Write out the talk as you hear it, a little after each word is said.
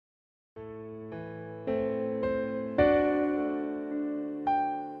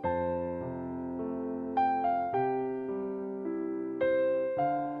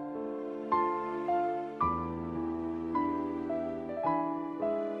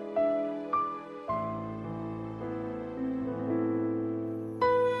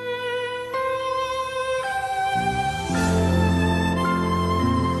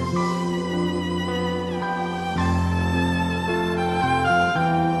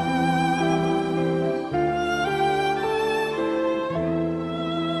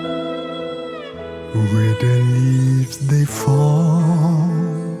With the leaves they fall,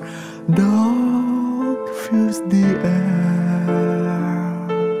 dark fills the air.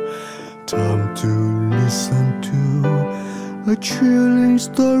 Time to listen to a chilling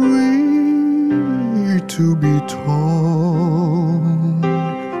story to be told.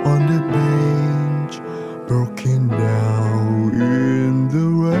 On the bench, broken down in the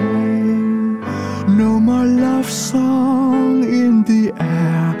rain. No more love song in the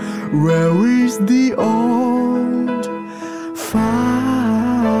air. Where is the old fire?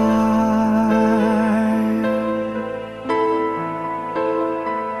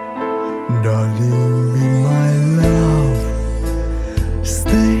 Darling, be my love,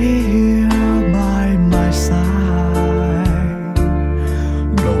 stay here by my side.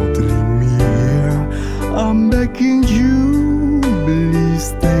 Don't leave me here, I'm begging you, please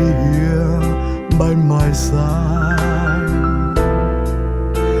stay here by my side.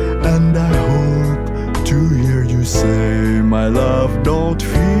 And I hope to hear you say, my love, don't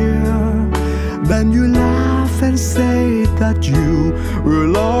fear. Then you laugh and say that you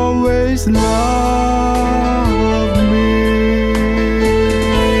will always love me.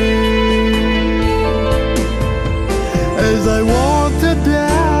 As I wandered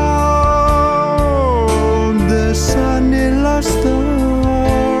down the sunny luster,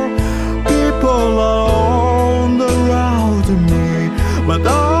 people are all around me, but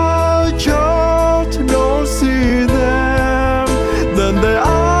I just don't see them. Then they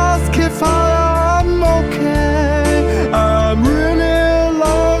ask if I'm okay. I'm really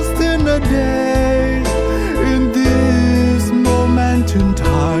lost in the daze. In this moment in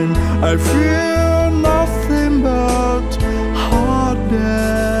time, I feel nothing but heartache.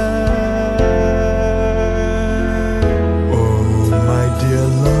 Oh, my dear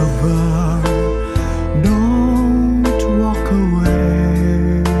lover, don't walk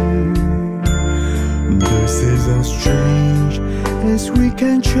away. The seasons change as we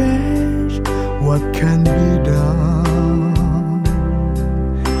can change. What can be done?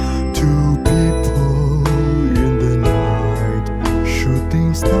 Two people in the night,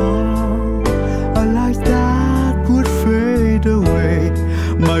 shooting stars, a light that would fade away.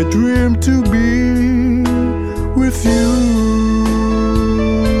 My dream to be with you.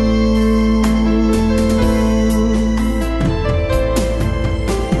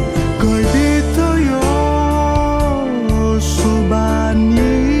 Koibito yo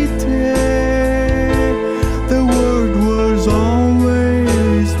sunnightite. The word was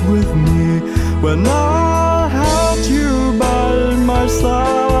always with me when I held you by my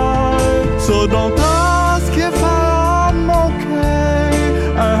side. So don't ask if I'm okay.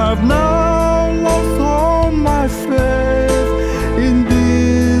 I have now lost all my faith. In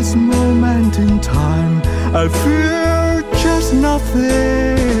this moment in time, I feel just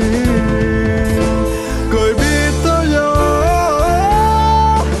nothing. Koibito yo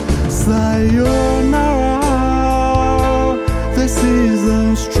sayonara. The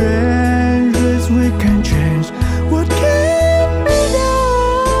seasons change as we can change. What can be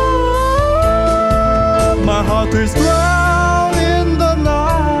done? My heart is drowned in the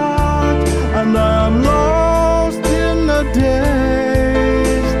night, and I am lost in the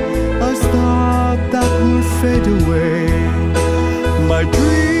daze. A star that will fade away. My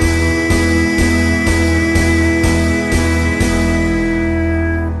dream,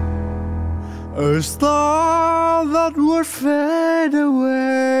 a star that would fade away.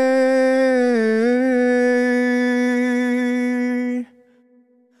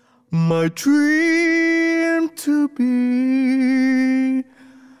 My dream to be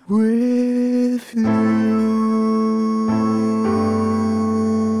with